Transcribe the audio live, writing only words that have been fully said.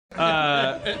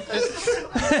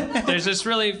there's this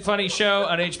really funny show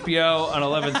on HBO on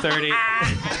 11:30.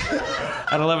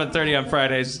 At 11:30 on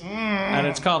Fridays, and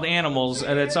it's called Animals,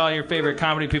 and it's all your favorite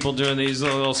comedy people doing these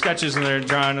little sketches, and they're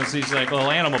drawing us these like little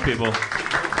animal people.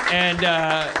 And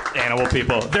animal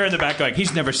people. They're in the back going,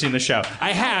 he's never seen the show.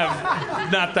 I have,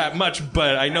 not that much,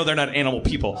 but I know they're not animal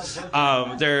people.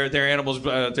 They're animals.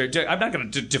 I'm not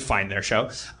going to define their show.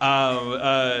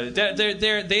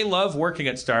 They love working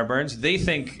at Starburns. They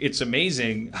think it's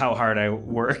amazing how hard I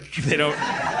work. They don't.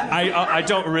 I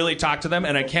don't really talk to them,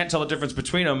 and I can't tell the difference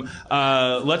between them.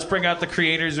 Let's bring out the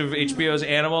creators of HBO's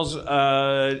Animals,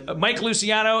 Mike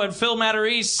Luciano and Phil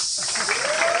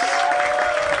Matarese.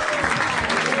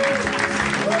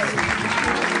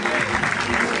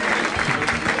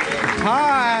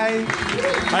 Hi.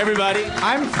 Hi, everybody.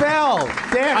 I'm Phil.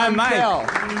 Damn, I'm Mike. Phil.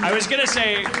 I was gonna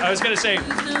say,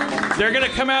 they're gonna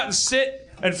come out and sit,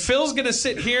 and Phil's gonna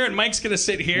sit here, and Mike's gonna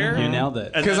sit here. You nailed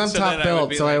it. Because I'm top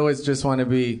billed, so I always just want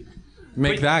to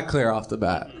make that clear off the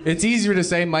bat. It's easier to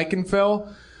say Mike and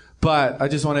Phil, but I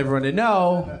just want everyone to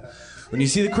know when you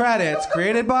see the credits,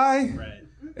 created by.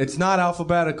 It's not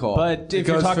alphabetical. But if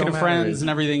you're talking to friends and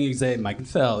everything, you can say Mike and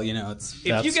Phil. You know, it's.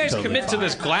 If you guys totally commit to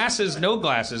this glasses, no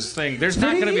glasses thing, there's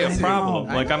not going to be a problem.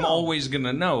 Like, I'm always going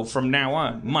to know from now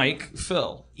on. Mike,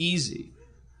 Phil, easy.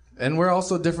 And we're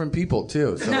also different people,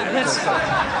 too. So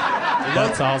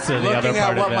That's also the other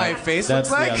part of it. Looking at what my face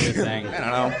looks like? That's the other thing. I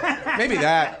don't know. Maybe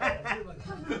that.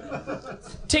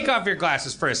 Take off your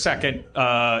glasses for a second,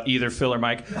 either Phil or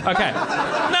Mike. Okay.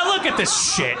 Now look at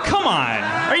this shit. Come on.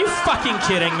 Are you fucking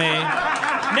kidding me?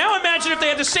 Now imagine if they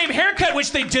had the same haircut,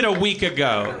 which they did a week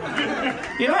ago.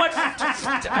 You know what?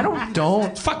 I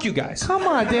don't. Fuck you guys. Come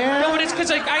on, Dan. No, but it's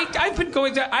because I've been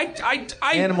going to.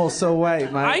 Animals so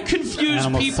white, Mike. I confuse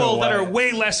people that are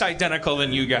way less identical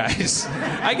than you guys.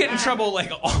 I get in trouble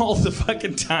like all the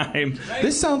fucking time.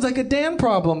 This sounds like a Dan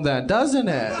problem, then, doesn't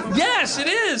it? Yes, it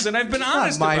is, and I've been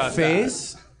honest Not my about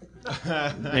face.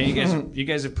 that. And you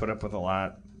guys have put up with a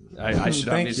lot. I should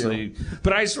obviously,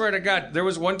 but I swear to God, there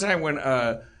was one time when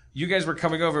you guys were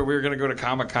coming over. We were going to go to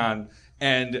Comic-Con,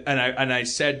 and I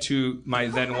said to my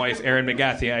then wife, Erin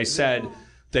McGathy, I said,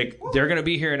 they're going to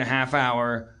be here in a half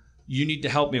hour. You need to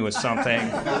help me with something.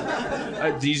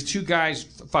 These two guys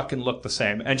fucking look the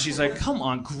same. And she's like, come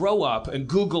on, grow up and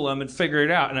Google them and figure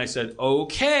it out. And I said,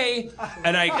 okay.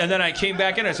 And then I came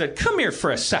back in and I said, come here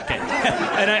for a second.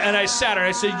 And I sat her and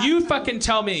I said, you fucking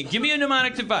tell me, give me a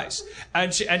mnemonic device.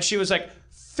 And she was like,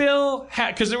 Phil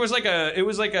Hat, because it was like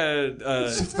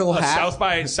a South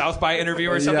by interview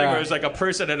or something where it was like a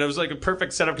person and it was like a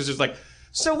perfect setup because it was like,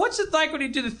 so what's it like when you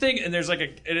do the thing? And there's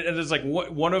like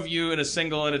one of you in a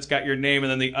single, and it's got your name,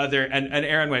 and then the other. And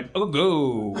Erin went, oh,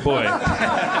 go, boy.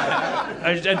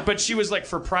 But she was like,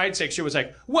 for pride's sake, she was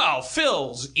like, well,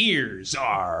 Phil's ears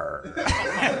are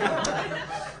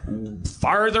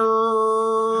farther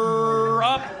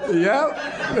up. Yep,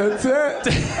 that's it.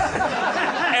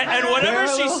 and whatever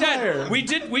she said, we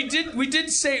did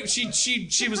say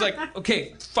she was like,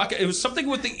 okay, fuck it. It was something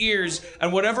with the ears,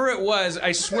 and whatever it was,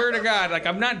 I swear to God, like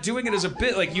I'm not doing it as a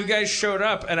bit. Like you guys showed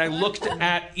up, and I looked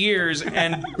at ears,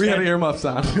 and we had earmuffs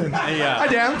on. Yeah. Hi,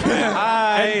 Dan.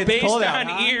 Hi. And based on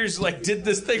ears, like did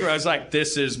this thing where I was like,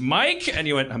 this is Mike, and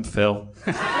you went, I'm Phil.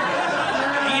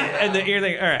 And the ear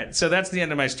thing. All right, so that's the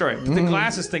end of my story. But the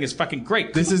glasses thing is fucking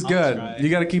great. This is good. You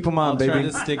got to keep them on, baby. Try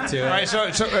to stick to it. All right,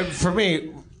 so for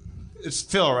me, it's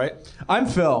Phil, right? I'm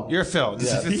Phil. You're Phil.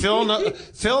 Yeah.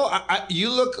 Phil, you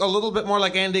look a little bit more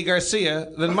like Andy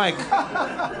Garcia than Mike.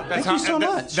 Thank you so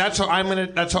much. That's how I'm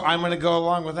gonna go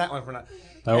along with that one for now.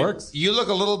 That works. You look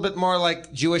a little bit more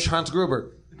like Jewish Hans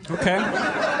Gruber. Okay.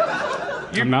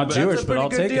 I'm not Jewish, but I'll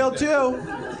take it. That's a pretty good deal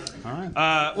too. All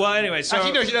right. Well, anyway, so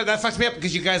actually, no, that fucks me up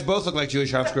because you guys both look like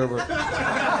Jewish Hans Gruber.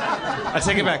 I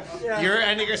take it back. You're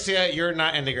Andy Garcia. You're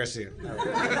not Andy Garcia.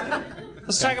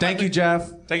 let's talk about Thank you,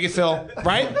 Jeff. Thank you, Phil.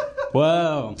 Right?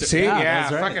 Whoa. See? Yeah.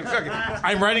 that's right. Fucking.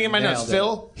 I'm writing in my notes.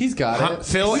 Phil. He's got it.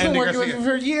 Phil He's been Andy working Garcia. with him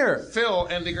for a year. Phil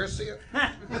Andy Garcia.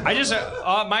 I just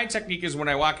my technique is when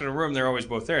I walk in a room, they're always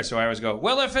both there. So I always go,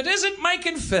 well, if it isn't Mike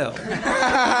and Phil,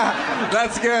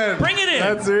 That's good. bring it in.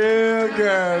 That's real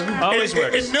good. Always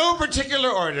works. In no particular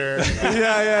order.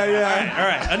 Yeah. All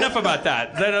right. Enough about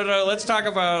that. No, let's talk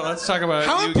about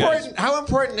How you guys.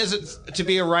 important is it to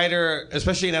be a writer,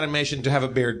 especially in animation, to have a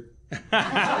beard?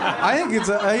 I think it's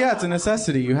a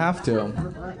necessity. You have to.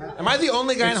 Am I the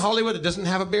only guy in Hollywood that doesn't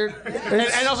have a beard?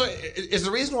 And also, is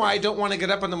the reason why I don't want to get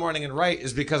up in the morning and write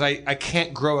is because I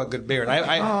can't grow a good beard.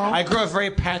 I grow a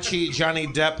very patchy Johnny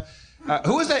Depp.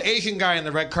 Who was that Asian guy in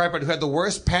the red carpet who had the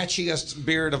worst, patchiest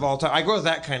beard of all time? I grow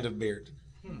that kind of beard.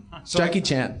 So Jackie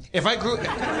Chan. If I grew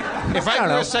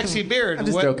a sexy beard,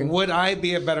 would I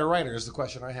be a better writer? Is the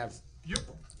question I have.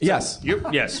 Yes.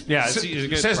 Yes. Yeah.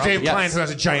 Says Dave Klein, who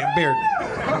has a giant beard.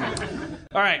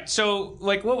 All right, so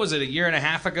like, what was it? A year and a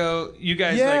half ago, you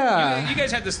guys, you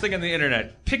guys had this thing on the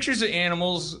internet: pictures of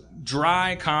animals,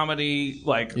 dry comedy,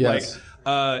 like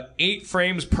 8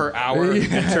 frames per hour in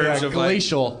terms of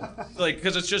glacial, like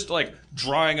because it's just like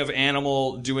drawing of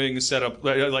animal doing setup,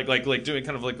 like doing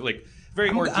kind of like. Very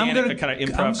organic, kind of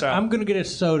improv style. I'm gonna get a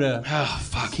soda. Oh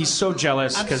fuck! He's so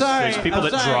jealous because there's people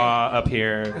that draw up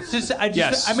here. It's just, I'm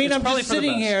just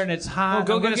sitting here and it's hot.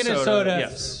 Go get a soda.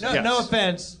 Yes. No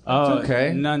offense. Oh,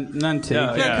 okay. None take.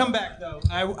 I'm gonna come back though.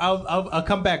 I'll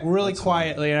come back really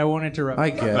quietly and I won't interrupt. I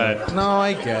get it. No,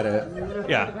 I get it.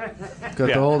 Yeah. Got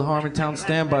the old Harmontown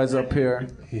standbys up here.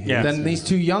 Yeah. Then these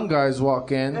 2 young guys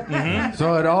walk in. Mm-hmm.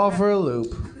 Throw it all for a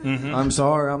loop. Mm-hmm. I'm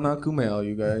sorry, I'm not Kumail,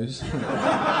 you guys.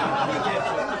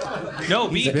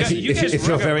 No, you guys. We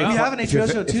have an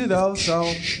HBO show too, though.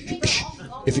 So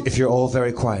if you're all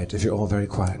very quiet, being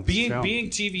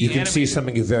TV, you can see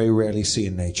something you very rarely see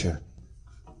in nature.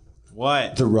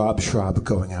 What? The Rob Schrab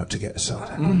going out to get a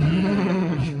soda.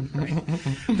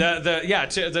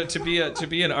 To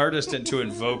be an artist and to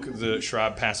invoke the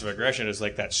Schrab passive aggression is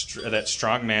like that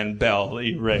strongman bell that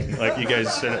you ring. Like you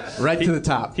guys to the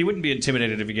top. He wouldn't be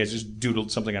intimidated if you guys just doodled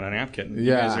something on a napkin. Yeah. You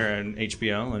guys are on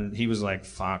HBO, and he was like,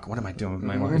 "Fuck, what am I doing with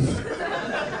my life?"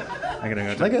 I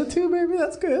gotta go. I got 2, baby.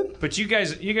 That's good. But you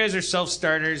guys are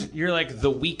self-starters. You're like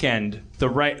the weekend,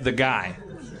 the guy.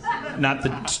 Not the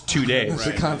 2 days.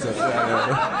 Right. The concept.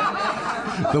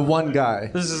 The one guy.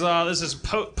 This is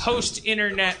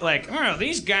post-internet. Like, oh,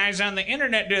 these guys on the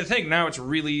internet do a thing. Now it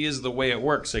really is the way it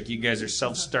works. Like, you guys are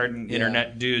self-starting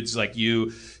internet dudes. Like,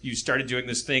 you started doing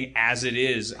this thing as it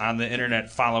is on the internet,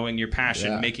 following your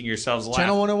passion, making yourselves laugh.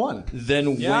 Channel 101.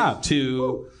 Then went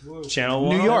to Channel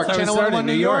 101. New York. Channel 101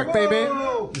 New York, baby.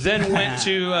 Then went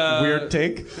to weird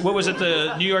take. What was it?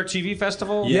 The New York TV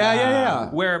Festival. Yeah.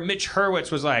 Where Mitch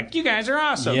Hurwitz was like, "You guys are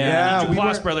awesome." Yeah. And the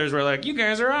Duplass brothers were like, "You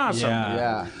guys are awesome."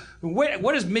 Yeah.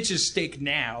 What is Mitch's stake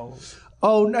now?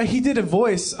 Oh no, he did a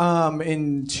voice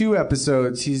in 2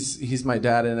 episodes. He's my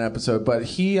dad in an episode, but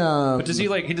he. But does he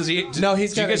like? No, do you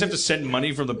guys have to send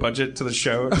money from the budget to the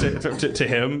show to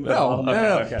him? No.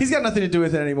 Okay. He's got nothing to do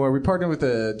with it anymore. We partnered with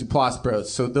the Duplass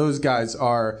Bros, so those guys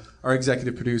are our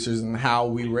executive producers, and how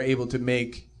we were able to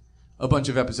make a bunch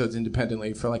of episodes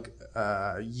independently for like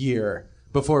a year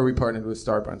before we partnered with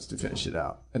Starbucks to finish it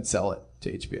out and sell it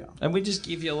to HBO. And we just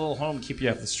give you a little home, keep you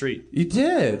off the street. You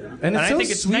did, and I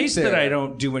think it's nice that I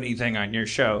don't do anything on your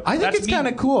show. I think it's kind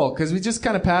of cool because we just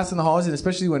kind of pass in the halls, and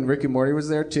especially when Rick and Morty was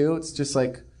there too. It's just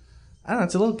like, I don't know,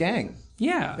 it's a little gang.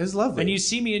 Yeah, it's lovely. And you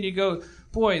see me and you go,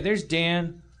 boy, there's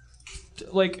Dan.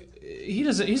 Like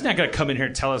he's not going to come in here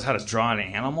and tell us how to draw an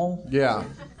animal. Yeah.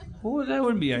 Well, that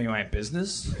wouldn't be any of my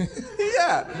business.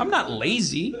 Yeah. I'm not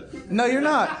lazy. No, you're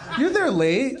not. You're there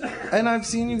late, and I've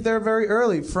seen you there very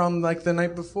early from like the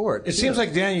night before. It seems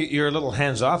like, Dan, you're a little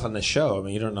hands-off on the show. I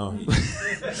mean, you don't know.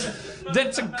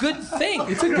 That's a good thing.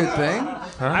 It's a good thing.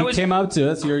 Huh? You came out to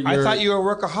us. I thought you were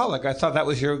a workaholic. I thought that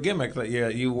was your gimmick, that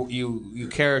you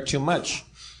care too much.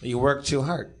 You work too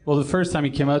hard. Well, the first time he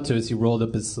came out to us, he rolled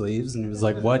up his sleeves and he was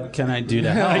like, "What can I do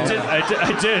to help?" I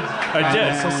did.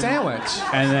 It's a sandwich.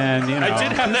 And then I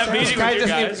did have that meeting with you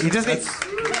guys. He doesn't.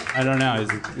 I don't know.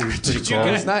 He was pretty cool.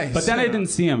 It was nice. But then I didn't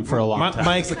see him for a long time.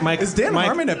 Mike, is Dan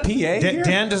Harmon a PA?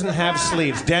 Dan doesn't have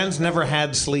sleeves. Dan's never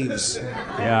had sleeves.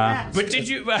 Yeah. But I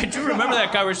do remember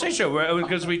that conversation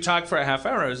because we talked for a half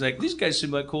hour. I was like, these guys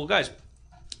seem like cool guys.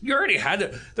 You already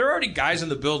there are already guys in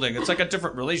the building. It's like a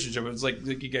different relationship. It's like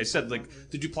you guys said, like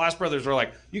the Duplass brothers were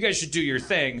like, you guys should do your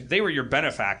thing. They were your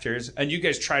benefactors, and you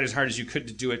guys tried as hard as you could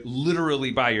to do it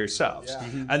literally by yourselves. Yeah.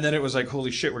 Mm-hmm. And then it was like,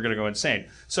 holy shit, we're gonna go insane.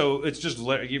 So it's just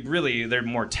they're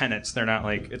more tenants. They're not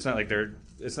like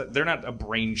they're not a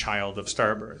brainchild of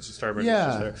Starburst. Starburst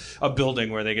is just a building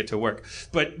where they get to work.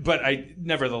 But I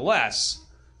nevertheless,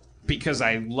 because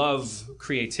I love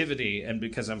creativity and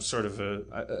because I'm sort of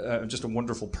just a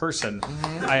wonderful person,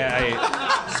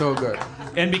 I so good.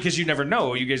 And because you never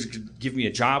know, you guys could give me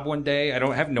a job one day. I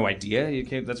don't have no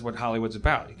idea. That's what Hollywood's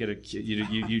about.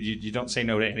 You don't say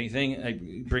no to anything. I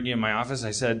bring you in my office.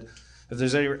 I said, if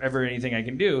there's ever anything I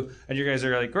can do, and you guys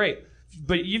are like, great,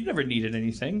 but you've never needed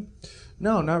anything.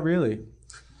 No, not really.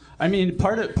 I mean,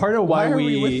 part of why are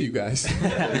we with you guys?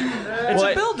 It's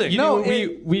a building.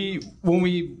 We when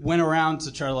we went around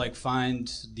to try to like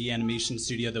find the animation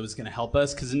studio that was going to help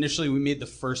us, because initially we made the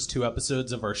first 2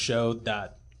 episodes of our show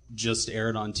that just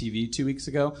aired on TV 2 weeks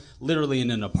ago, literally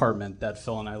in an apartment that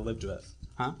Phil and I lived with.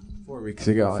 Huh? 4 weeks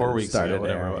ago. 4 weeks started ago,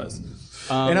 whatever airing. it was.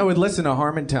 And I would listen to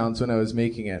Harmontowns when I was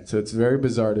making it, so it's very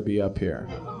bizarre to be up here.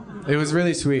 It was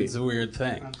really sweet. It's a weird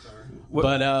thing.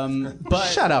 But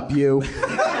Shut up, you.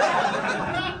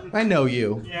 I know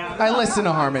you. I listen to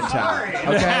Harmontown.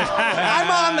 Okay?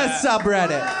 I'm on the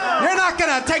subreddit. You're not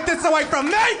gonna take this away from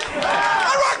me!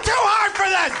 I worked too hard for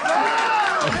this!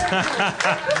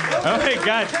 Oh my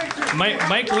God,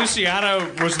 Mike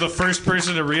Luciano was the first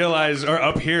person to realize, or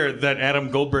up here, that Adam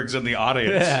Goldberg's in the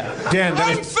audience. Dan,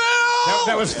 that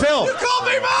was Phil. You called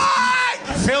me Mike!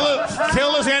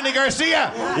 Phil is Andy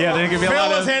Garcia. yeah, there could be a lot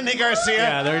Phil of is Andy Garcia.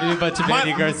 yeah, there could be a bunch of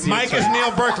Andy Garcia. Mike is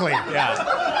Neil Berkeley.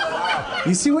 Yeah.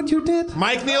 You see what you did?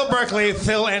 Mike Neil Berkeley,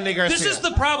 Phil Andy Garcia. This is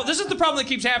the problem. This is the problem that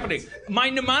keeps happening. My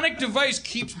mnemonic device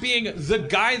keeps being the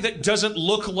guy that doesn't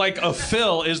look like a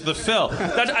Phil is the Phil.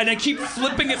 And I keep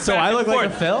flipping it So back I and look like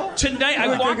forth. a Phil? Tonight, I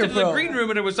look walked like a into the Phil. green room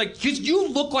and it was like, you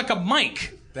look like a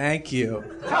Mike. Thank you.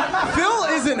 Phil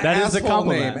is an That is a asshole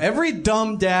compliment. name. Every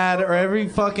dumb dad or every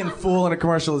fucking fool in a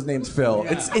commercial is named Phil.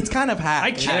 It's kind of hack.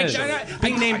 I can't.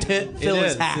 Being named Phil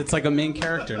is hack. It's like a main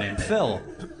character named Phil.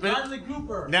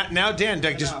 Now, Dan,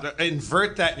 just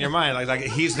invert that in your mind. Like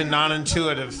he's the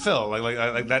non-intuitive Phil.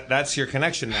 Like that. That's your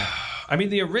connection now. I mean,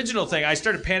 the original thing, I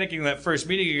started panicking that first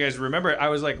meeting. You guys remember? I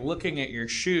was like looking at your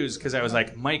shoes because I was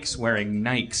like, Mike's wearing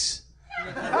Nikes.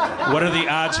 What are the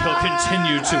odds he'll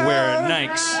continue to wear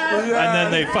Nikes? And then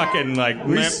they fucking like...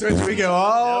 We go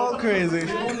all crazy.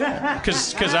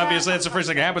 Because obviously that's the first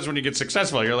thing that happens when you get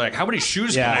successful. You're like, how many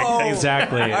shoes can I...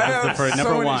 exactly. That's for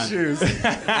number many one. shoes.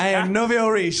 I am novio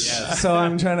riche, so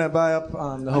I'm trying to buy up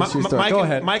the whole shoe store. Go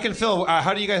ahead. Mike and Phil,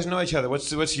 how do you guys know each other?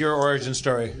 What's your origin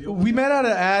story? We met at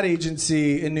an ad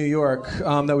agency in New York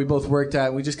that we both worked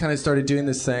at. We just kind of started doing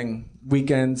this thing,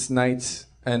 weekends, nights,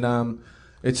 and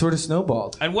it sort of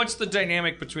snowballed. And what's the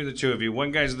dynamic between the two of you?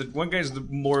 One guy's the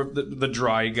more the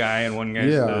dry guy, and one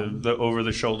guy's the over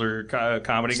the shoulder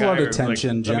comedy guy. A lot of or,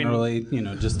 tension, like, I mean,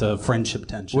 generally. Just a friendship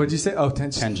tension. What'd you say? Oh,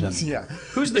 tension. Tension. Yeah.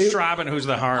 who's the Schrab and who's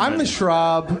the Harmon? I'm the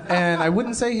Schrab, and I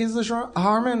wouldn't say he's the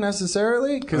Harmon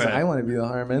necessarily, because Right. I want to be the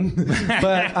Harmon.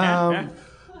 But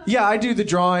yeah, I do the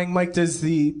drawing. Mike does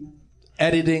the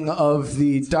editing of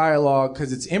the dialogue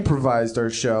because it's improvised, our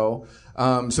show.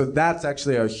 So that's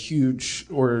actually a huge,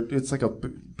 or it's like a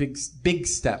big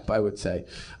step, I would say.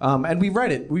 And we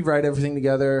write it. We write everything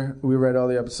together. We write all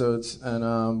the episodes.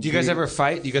 And Do you guys ever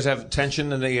fight? Do you guys have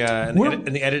tension in the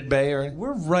edit bay? Or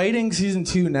we're writing season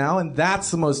 2 now, and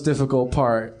that's the most difficult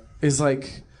part. Is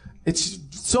like, it's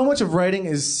so much of writing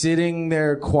is sitting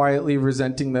there quietly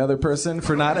resenting the other person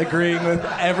for not agreeing with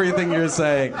everything you're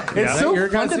saying. It's so your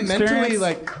guys' fundamentally experience?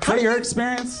 like. Is that your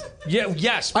experience? Yeah.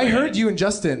 Yes. I heard you and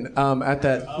Justin at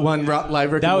that one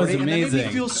live Rick and That was Morty, and amazing. that made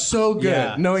me feel so good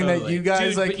Yeah, knowing that totally. you guys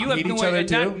Dude, like but you have hate no each other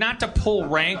idea, too. not to pull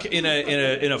rank in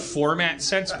a format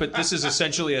sense, but this is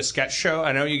essentially a sketch show.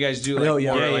 I know you guys do like Oh,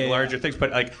 yeah. more Yeah, like yeah. larger things,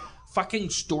 but like fucking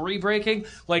story breaking.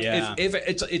 Like Yeah. if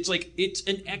it's like it's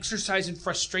an exercise in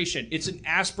frustration. It's an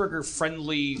Asperger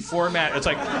friendly format. It's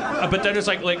like, but then it's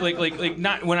like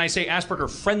not when I say Asperger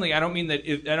friendly, I don't mean that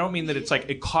it's like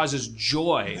it causes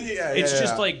joy. It's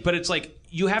just like, but it's like.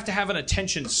 You have to have an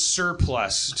attention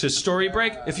surplus to story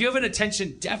break. If you have an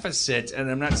attention deficit, and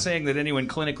I'm not saying that anyone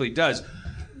clinically does,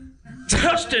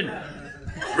 Justin,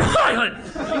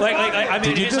 I mean,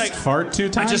 Did you it's just like fart 2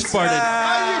 times? I just farted.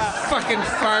 you fucking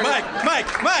farted.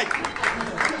 Mike.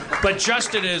 But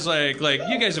Justin is like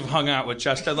you guys have hung out with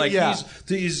Justin. Like Yeah.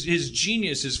 his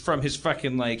genius is from his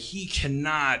fucking he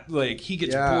cannot he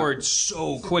gets Yeah. bored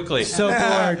so quickly. So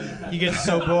bored. You get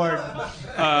so bored.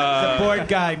 The bored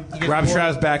guy. You get Rob bored.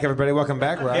 Schrab's back, everybody. Welcome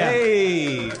back, Rob.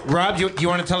 Hey. Rob, you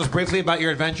want to tell us briefly about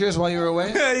your adventures while you were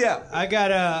away? Yeah. I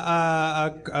got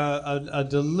a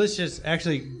delicious,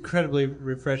 actually incredibly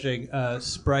refreshing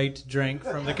Sprite drink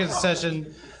from the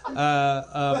concession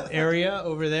area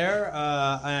over there.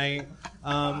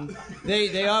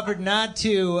 They offered not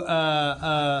to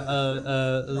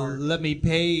let me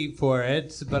pay for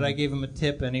it, but I gave them a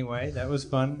tip anyway. That was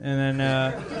fun. And then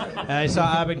I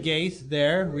saw Abed Gaith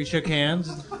there. We shook hands.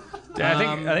 I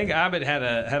think Abed had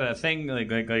a thing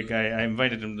like I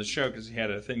invited him to the show because he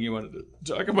had a thing you wanted to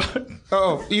talk about.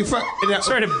 Oh,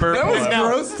 Sorry to burp. That was now.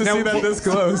 gross to see that this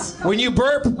close. When you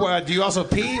burp, do you also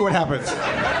pee? What happens?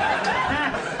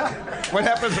 What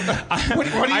happens? What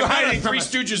are you I'm hiding in from Three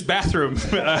us? Stooges bathroom.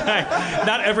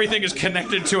 Not everything is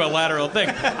connected to a lateral thing.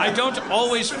 I don't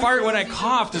always fart when I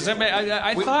cough. Does that make?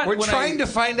 I thought We're trying to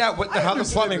find out how the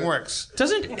plumbing works.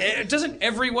 Doesn't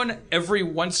everyone every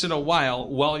once in a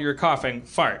while you're coughing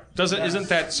fart? Isn't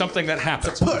that something that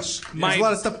happens? Push. My, There's a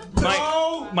lot of stuff.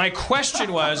 my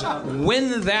question was,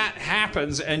 when that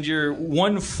happens and you're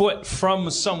 1 foot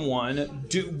from someone,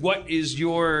 what is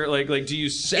your like? Do you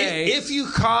say If you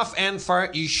cough and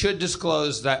fart, you should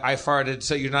disclose that I farted,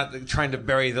 so you're not trying to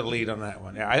bury the lead on that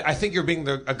one. Yeah, I think you're being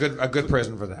a good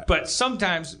person for that. But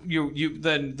sometimes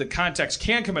then the context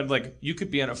can come in. Like you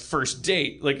could be on a first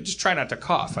date. Like just try not to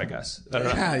cough. I guess. I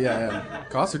don't know. Yeah.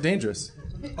 Coughs are dangerous.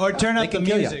 Or turn up the can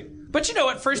kill ya. music. But you know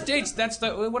what? First dates.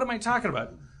 What am I talking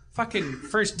about? Fucking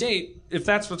first date. If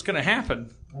that's what's going to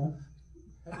happen.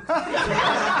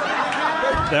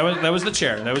 That was the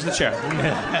chair. That was the chair.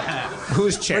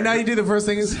 Whose chair? And now you do the first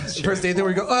date thing where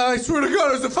you go, I swear to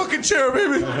God, it's the fucking chair,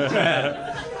 baby.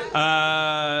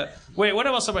 Wait, what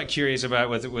else am I curious about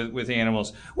with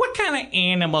animals? What kind of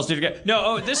animals did you get?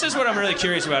 No, this is what I'm really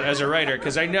curious about as a writer,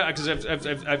 because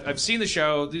I've seen the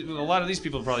show. A lot of these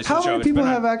people have probably seen the show. How many people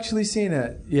have actually seen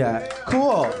it? Yeah.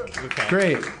 Cool. Okay.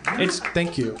 Great.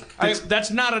 Thank you. That's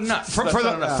not enough. For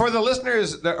the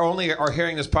listeners that only are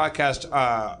hearing this podcast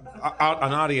out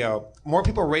on audio, more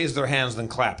people raised their hands than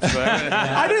clapped. So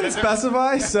I didn't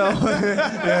specify, so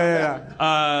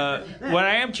yeah. What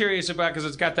I am curious about, because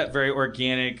it's got that very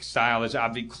organic style, there's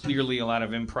obviously clearly a lot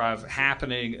of improv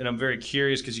happening, and I'm very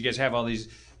curious because you guys have all these.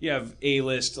 You have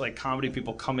A-list like comedy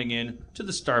people coming in to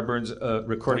the Starburns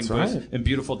recording booth in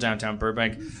beautiful downtown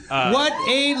Burbank. What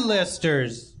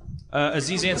A-listers?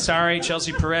 Aziz Ansari,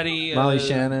 Chelsea Peretti, Molly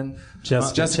Shannon,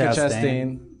 Jessica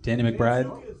Chastain, Danny McBride,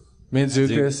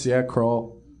 Manzukis,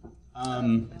 Kroll.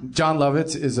 John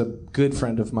Lovitz is a good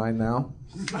friend of mine now.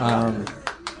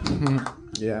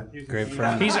 Yeah, great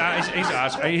friend. He's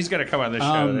awesome. He's gonna come on this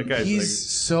show. That guy's he's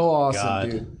so awesome, God.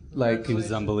 dude. Like He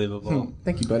was unbelievable.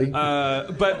 Thank you, buddy.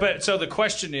 But so the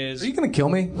question is, Are you gonna kill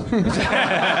me?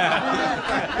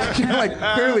 You're like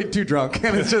clearly too drunk,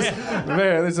 and it's just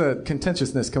there's a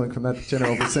contentiousness coming from that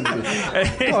general vicinity.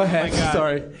 Go ahead.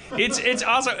 Sorry. It's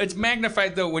also it's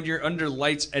magnified though when you're under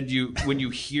lights and when you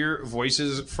hear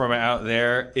voices from out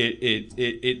there.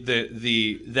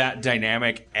 That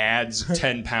dynamic adds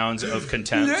 10 pounds of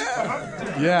contempt.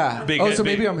 Yeah.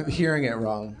 Maybe I'm hearing it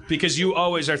wrong. Because you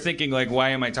always are thinking like, why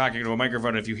am I talking to a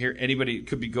microphone? If you hear anybody, it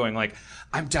could be going like,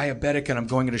 I'm diabetic and I'm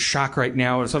going into shock right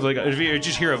now, or something like that. If you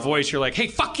just hear a voice, you're like, hey,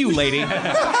 fuck you, lady. Shut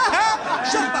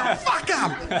the fuck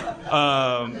up.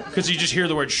 Because you just hear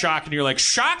the word shock and you're like,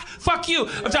 shock? Fuck you.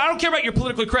 I don't care about your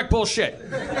politically correct bullshit.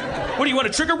 What do you want,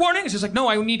 a trigger warning? It's just like, no,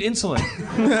 I need insulin.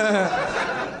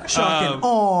 Shocking.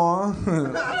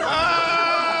 Aww.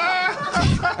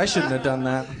 I shouldn't have done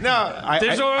that. no,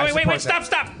 wait, stop.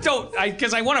 Don't,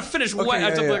 because I want to finish.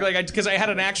 Because I had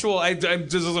an actual.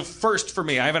 This is a first for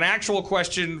me. I have an actual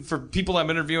question for people I'm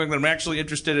interviewing that I'm actually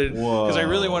interested in because I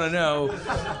really want to know.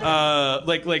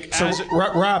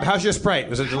 Rob, how's your Sprite?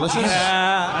 Was it delicious?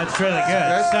 Yeah, it's really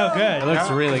good. It's so good. It looks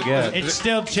really good. It's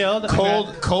still chilled.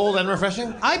 Cold and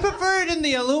refreshing. I prefer it in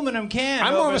the aluminum can.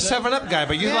 I'm more of a 7-Up guy,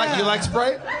 but you like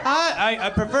Sprite?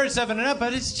 I prefer 7-Up,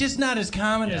 but it's just not as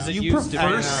common as it used to be.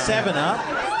 7-Up.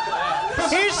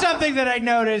 Here's something that I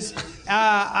noticed who's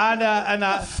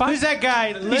that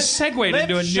guy? He's segued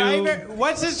into a Schreiber. new.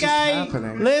 What's this guy?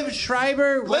 happening? Liv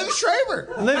Schreiber. Liv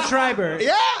Schreiber. Liv Schreiber.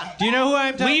 Yeah. Do you know who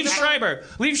I'm talking about? Leave Schreiber.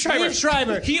 Leave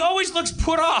Schreiber. He always looks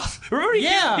put off. Remember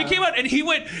he came out and he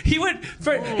went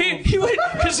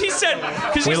because he said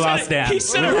We lost Dan. He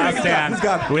said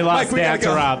We lost Dan to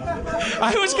Rob.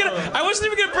 I wasn't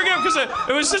even gonna bring it up because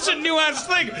it was such a nuanced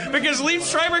thing because Leif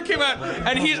Schreiber came out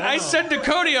and I said to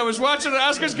Cody, I was watching the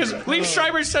Oscars because Leif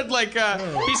Schreiber said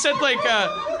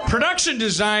production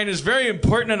design is very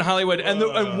important in Hollywood,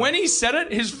 and when he said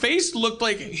it, his face looked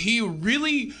like he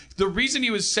really. The reason he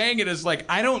was saying it is like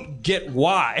I don't get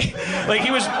why,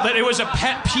 that it was a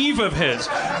pet peeve of his,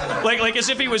 like as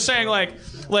if he was saying like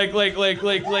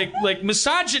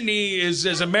misogyny is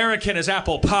as American as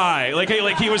apple pie. Like he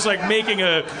was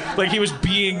he was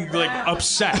being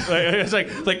upset. It's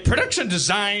like production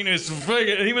design is.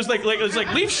 And he was it's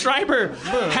like Leif Schreiber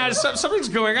has something's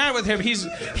going on with him. He's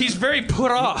very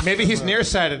put off. Maybe he's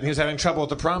nearsighted and he's having trouble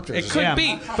with the prompter. It could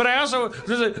be, but I also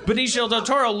Benicio del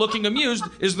Toro looking amused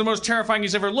is the most terrifying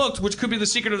he's ever looked, which could be the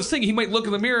secret of this thing. He might look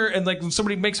in the mirror and when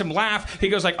somebody makes him laugh, he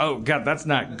goes like, "Oh God, that's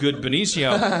not good,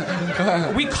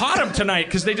 Benicio." We caught him tonight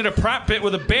because they did a prop bit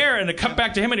with a bear and it cut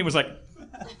back to him and he was like.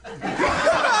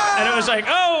 And it was like,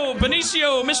 oh,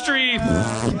 Benicio mystery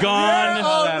gone.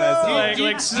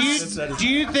 Do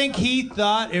you think he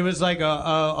thought it was like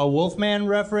a Wolfman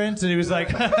reference, and he was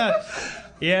like,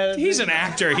 yeah? He's an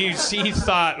actor. He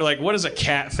thought, like, what does a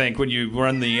cat think when you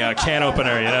run the can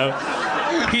opener? You know,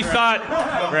 he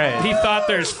thought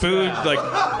there's food, like.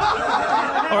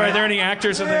 Or are there any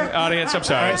actors in the audience? I'm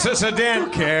sorry. So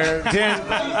Dan,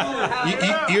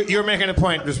 you were making a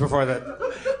point just before that.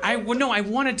 I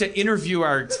wanted to interview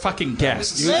our fucking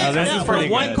guests. This is for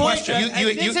one question.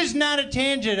 This is not a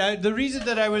tangent. The reason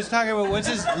that I was talking about what's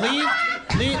his Liv.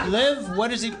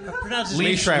 What is he pronounce his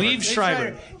name? Liev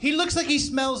Schreiber. He looks like he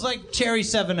smells like cherry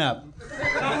 7-Up.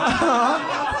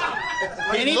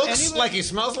 He looks like he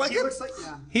smells like it?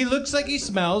 He looks like he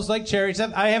smells like cherry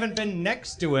 7. I haven't been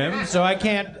next to him, so I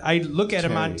can't. I look at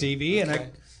him on TV, and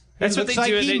That's what they like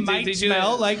do. He they might do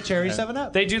smell that. like cherry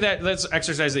 7-Up. They do that. That's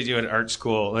exercise they do at art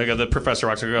school. Like the professor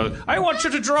walks and goes, "I want you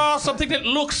to draw something that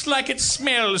looks like it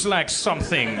smells like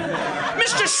something."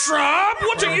 Mr. Schrab,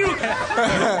 what are you?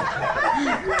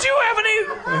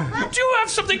 Do you have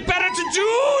something better to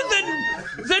do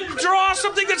than draw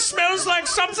something that smells like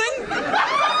something?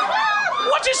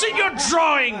 What is it you're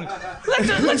drawing?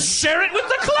 Let's share it with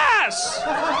the class.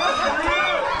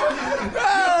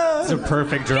 It's a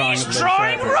perfect drawing. He's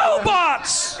drawing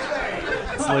robots.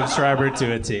 It's Liv Schreiber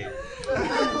to a T.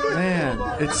 Man,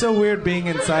 it's so weird being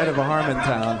inside of a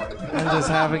Harmontown and just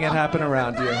having it happen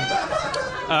around you.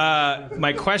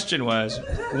 My question was,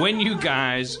 when you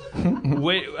guys,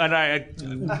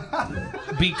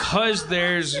 because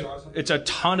it's a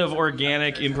ton of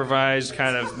organic, improvised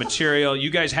kind of material. You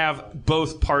guys have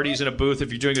both parties in a booth.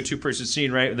 If you're doing a 2-person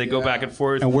scene, right? They go back and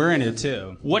forth. And we're in it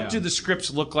too. What do the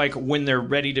scripts look like when they're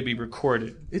ready to be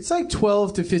recorded? It's like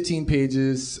 12 to 15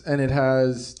 pages, and it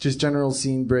has just general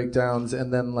scene breakdowns,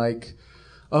 and then like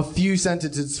a few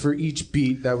sentences for each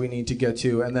beat that we need to get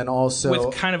to, and then also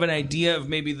with kind of an idea of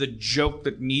maybe the joke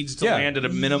that needs to land at a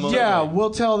minimum. Yeah,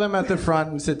 we'll tell them at the front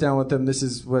and sit down with them. This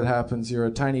is what happens. You're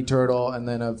a tiny turtle, and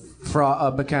then a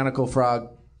mechanical frog.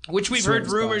 Which we've heard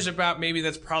rumors about. Maybe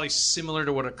that's probably similar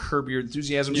to what a Curb Your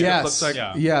Enthusiasm script looks like.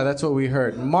 Yeah, that's what we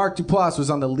heard. Mark Duplass was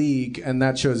on The League, and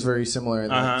that show's very similar in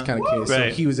that kind of case.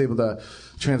 Right. So he was able to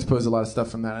transpose a lot of stuff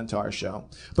from that into our show.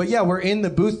 But yeah, we're in the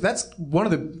booth. That's one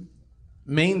of the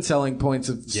main selling points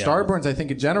of Starburns, I think,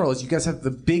 in general, is you guys have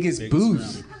the biggest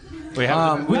booth.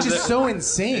 Which is so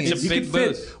insane. It's a big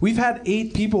booth. We've had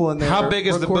 8 people in there. How big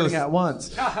is the booth at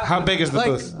once? How big is the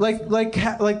booth?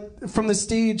 Like from the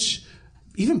stage,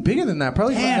 even bigger than that.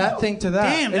 Probably from that thing to that.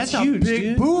 Damn, it's that's huge, a big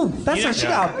dude. booth. That's she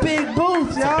got a big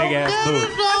booth, y'all. Big ass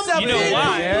booth. That's a You know big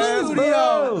why?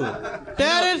 booth,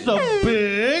 That is a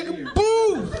big booth.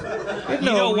 You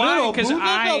know why? Because in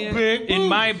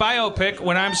my biopic,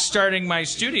 when I'm starting my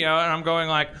studio and I'm going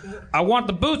like, I want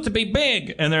the booth to be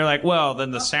big, and they're like, well,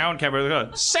 then the sound camera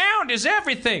goes, sound is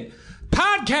everything.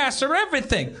 Podcasts are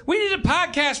everything. We need a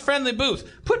podcast-friendly booth.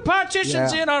 Put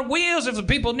partitions in on wheels if the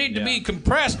people need to be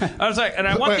compressed. I was like, and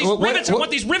I want these rivets. I want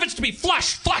these rivets to be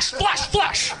flush. What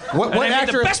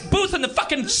actor? The best booth in the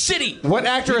fucking city. What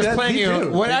actor is playing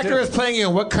you? What actor is playing you?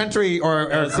 What country or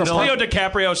Leo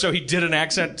DiCaprio? So he did an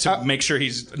accent to make sure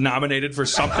he's nominated for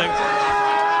something.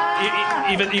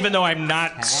 Even though I'm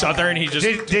not Southern, he just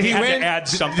did he had win? to add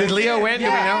something. Did Leo win? Do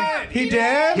we know? He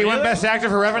did? He won Best Actor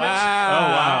for Revenant?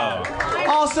 Wow.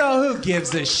 Also, who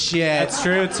gives a shit? That's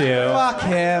true too. Fuck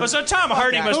him. Well, so Tom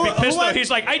Hardy must be pissed though.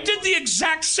 He's like, I did the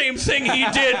exact same thing he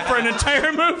did for an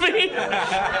entire movie.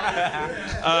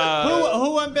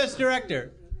 Who won Best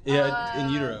Director? Yeah,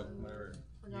 in utero. Whatever.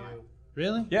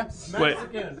 Really? Yeah. Wait,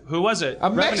 who was it? A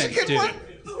Revenant, Mexican dude. one?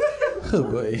 Oh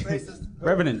boy.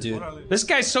 Revenant, dude. This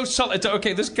guy's so sullen.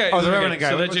 Okay, this guy. Oh, the Revenant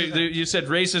guy. So What that was you said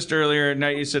racist earlier, now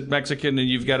you said Mexican, and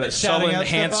you've got a Shouting sullen, out stuff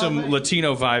handsome on me?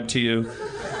 Latino vibe to you.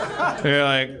 You're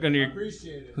like, and you.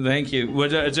 Appreciate it. Thank you.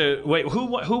 Wait,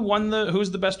 who won the? Who's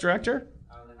the best director?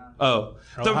 Oh,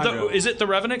 is it the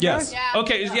Revenant guy? Yes. Yeah.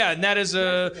 Okay, yeah, and that is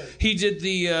he did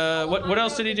the what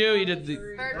else did he do? He did the.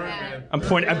 Birdman. I'm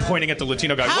pointing at the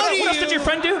Latino guy. What else did your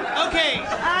friend do? Okay.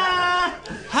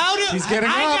 How do He's getting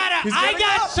up. He's I getting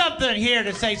got up. something here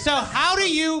to say. So how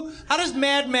does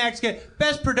Mad Max get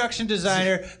best production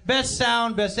designer, best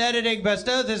sound, best editing, best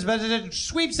others,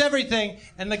 sweeps everything,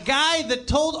 and the guy that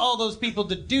told all those people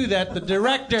to do that, the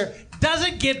director,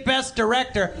 doesn't get best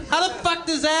director? How the fuck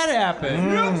does that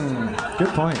happen?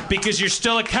 Good point. Because you're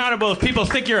still accountable if people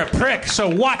think you're a prick. So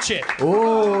watch it.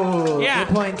 Oh, Yeah.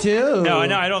 good point too. No,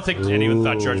 I don't think anyone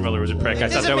thought George Miller was a prick. I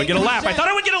thought that would get a laugh. I thought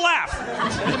I would get a laugh.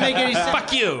 Doesn't make any sense.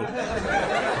 Fuck you.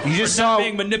 You just Not saw.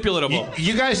 being manipulatable.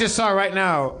 You guys just saw right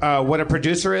now what a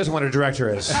producer is and what a director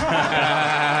is.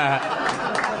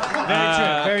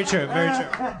 Very true.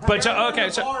 But okay,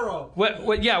 so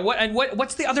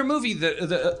what's the other movie?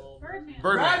 The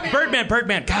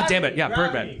Birdman. God damn it, yeah,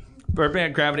 Birdman.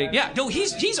 Birdman, Gravity. Yeah, no,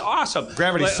 he's awesome.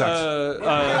 Gravity sucks.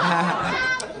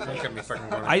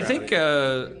 I think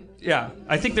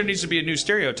I think there needs to be a new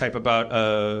stereotype about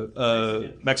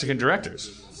Mexican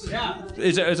directors. Yeah.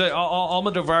 Is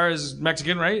Almodovar is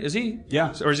Mexican, right? Is he?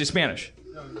 Yeah. Or is he Spanish?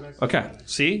 Okay.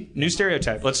 See? New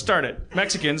stereotype. Let's start it.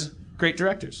 Mexicans, great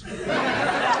directors.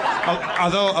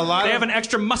 Although they have an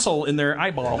extra muscle in their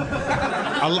eyeball.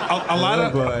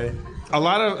 A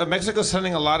lot of Mexico's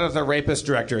sending a lot of the rapist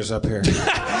directors up here.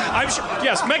 I'm sure,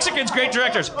 yes, Mexicans, great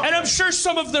directors. And I'm sure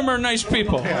some of them are nice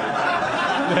people.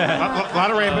 A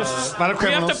lot of rapists, a lot of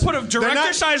criminals. We have to put a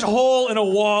director-sized hole in a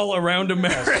wall around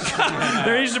America.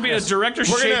 There needs to be a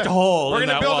director-shaped hole in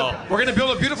that wall. We're going to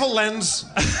build a beautiful lens.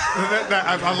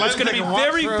 It's going to be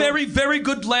very, very, very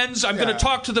good lens. I'm going to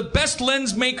talk to the best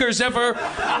lens makers ever.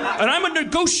 And I'm a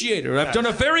negotiator. I've done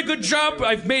a very good job.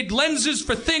 I've made lenses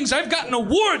for things. I've gotten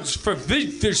awards for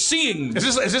seeing.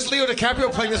 Is this Leo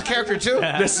DiCaprio playing this character too?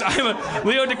 I'm a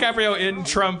Leo DiCaprio in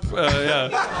Trump. Yeah.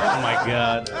 Oh my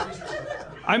God.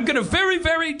 I'm gonna very,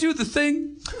 very do the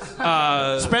thing.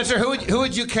 Spencer, who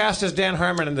would you cast as Dan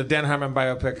Harmon in the Dan Harmon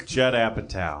biopic? Judd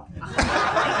Apatow.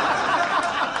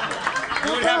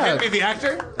 You would have him be the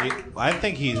actor? I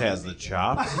think he has the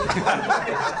chops.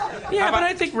 Yeah, but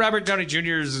I think Robert Downey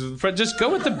Jr. is just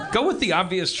go with the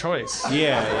obvious choice.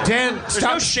 Yeah. Dan, There's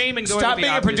no shame in going stop with the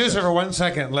being a obvious producer choice. for 1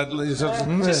 second.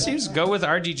 Just seems go with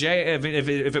RDJ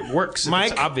if it works. If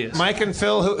Mike, it's obvious. Mike and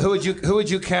Phil, who would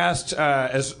you cast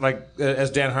as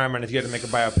Dan Harmon if you had to make a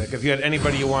biopic? If you had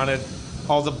anybody you wanted,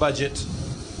 all the budget.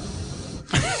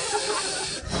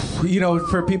 You know,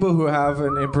 for people who have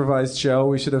an improvised show,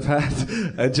 we should have had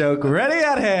a joke ready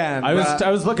at hand. I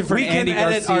was looking for an Andy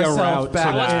Garcia route.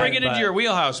 Let's bring it into your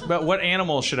wheelhouse. But what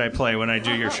animal should I play when I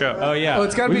do your show? Oh yeah. Oh,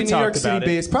 it's got to be New York City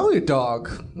based. Probably a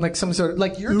dog, like some sort of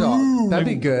like your dog. That'd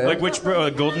be good. Like which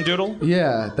golden doodle?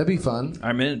 Yeah, that'd be fun.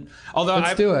 I'm in. Although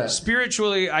Let's do it.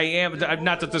 Spiritually, I am.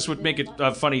 Not that this would make it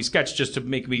a funny sketch, just to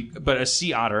make me. But a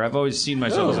sea otter. I've always seen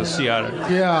myself as a sea otter.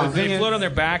 Yeah. They float on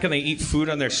their back and they eat food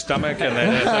on their stomach, and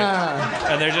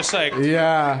they're just like.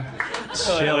 Yeah.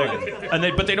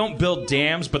 But they don't build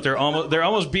dams, but they're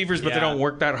almost beavers, but they don't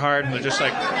work that hard, and they're just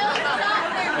like.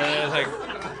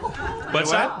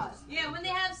 What's that? Yeah, when they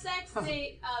have sex,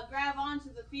 they grab onto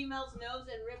the female's nose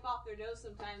and rip off their nose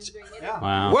sometimes during intercourse.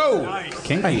 Wow. Whoa!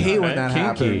 Kinky. I hate when that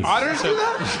happens. Otters do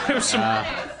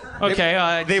that?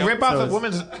 Okay. They rip off the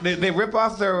woman's. They rip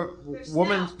off their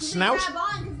woman's snout. They grab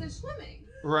on because they're swimming.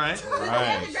 Right. They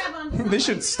have to grab onto They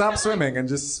should stop swimming and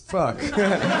just fuck.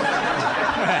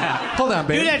 Hold on,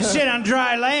 baby. Do that shit on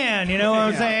dry land, you know what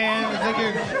I'm saying? It's like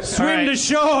you swim to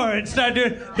shore and start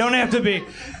doing. Don't have to be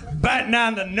biting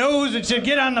on the nose and shit.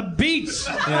 Get on the beach.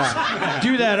 Yeah.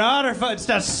 Do that otter fuck.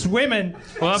 Start swimming.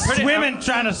 Well,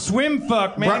 trying to swim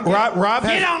fuck, man. Rob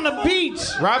Get on the beach.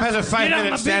 Rob has a Get on 5-minute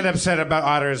the stand-up set about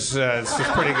otters. It's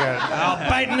just pretty good.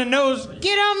 Biting the nose.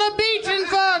 Get on the beach and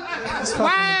fuck.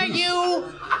 Why are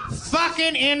you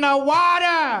fucking in the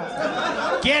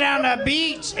water? Get on the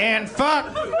beach and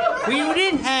fuck. We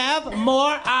didn't have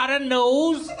more otter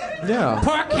nose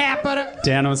per capita.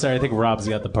 Dan, I'm sorry. I think Rob's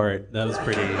got the part. That was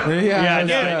pretty. Yeah.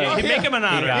 You make him an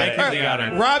otter. Make him the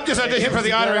otter. Rob just auditioned for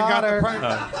the otter and got the part.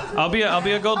 I'll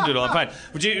be a golden doodle. I'm fine.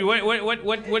 Would you?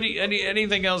 What do you,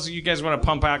 anything else you guys want to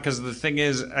pump out? Because the thing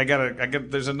is, I got.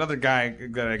 There's another guy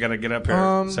that I gotta get up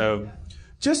here. So.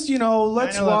 Just,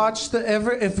 let's watch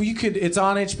if you could, it's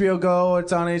on HBO Go,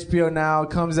 it's on HBO Now, it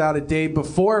comes out a day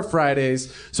before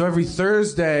Fridays. So every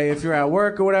Thursday, if you're at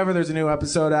work or whatever, there's a new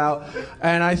episode out.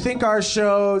 And I think our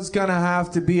show's gonna have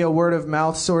to be a word of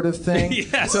mouth sort of thing.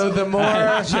 Yes. So the more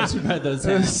Just read those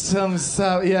down. some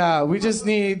stuff, we just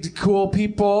need cool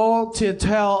people to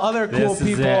tell other cool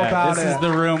people about it. This is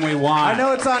the room we want. I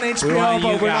know it's on HBO,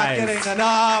 but we're not getting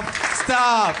enough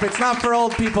stuff. It's not for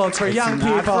old people, it's for young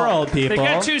people. Not for old people.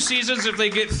 They got 2 seasons. If they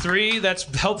get 3, that's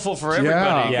helpful for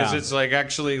everybody because it's like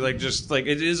actually like just like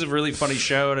it is a really funny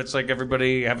show and it's like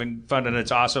everybody having fun and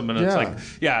it's awesome and it's like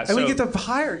and we get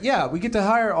to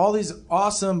hire all these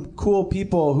awesome cool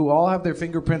people who all have their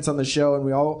fingerprints on the show and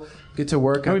we all get to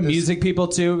work on music people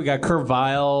too. We got Kurt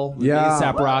Vile,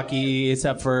 ASAP Rocky,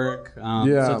 ASAP Ferg.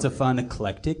 So it's a fun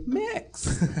eclectic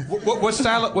mix. What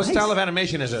style of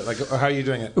animation is it? Like, or how are you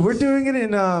doing it? We're doing it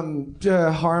in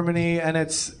Harmony, and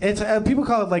it's people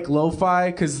call it like lo-fi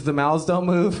because the mouths don't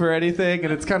move or anything,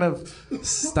 and it's kind of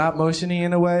stop motion-y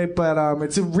in a way. But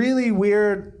it's a really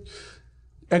weird.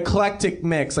 eclectic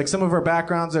mix. Like some of our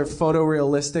backgrounds are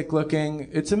photorealistic looking.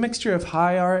 It's a mixture of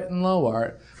high art and low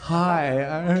art.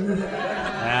 High.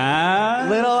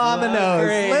 Little on the nose.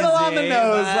 Crazy, little on the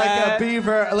nose, like a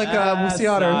beaver, like a sea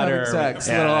otter having sex.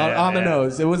 Little on the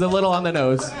nose. It was a little on the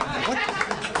nose.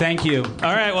 Thank you.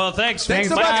 All right, well, thanks. Thanks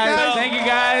so much, guys. Thank you,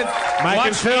 guys. Mike Watch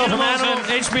and Phil from Animals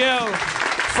on Animals. HBO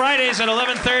Fridays at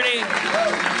 11:30.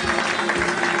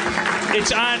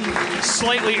 It's on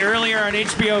slightly earlier on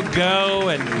HBO Go,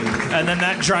 and then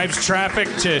that drives traffic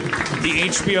to the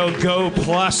HBO Go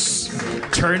Plus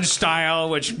turnstile,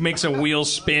 which makes a wheel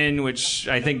spin, which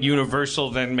I think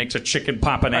Universal then makes a chicken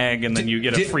pop an egg, and then you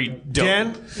get a free dough.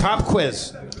 Dan, pop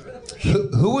quiz.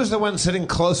 Who was the one sitting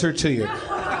closer to you?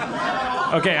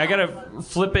 Okay, I gotta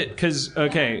flip it because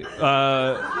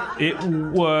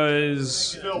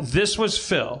this was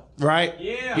Phil. Right?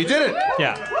 Yeah. You did it.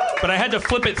 Yeah, but I had to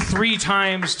flip it 3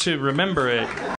 times to remember it.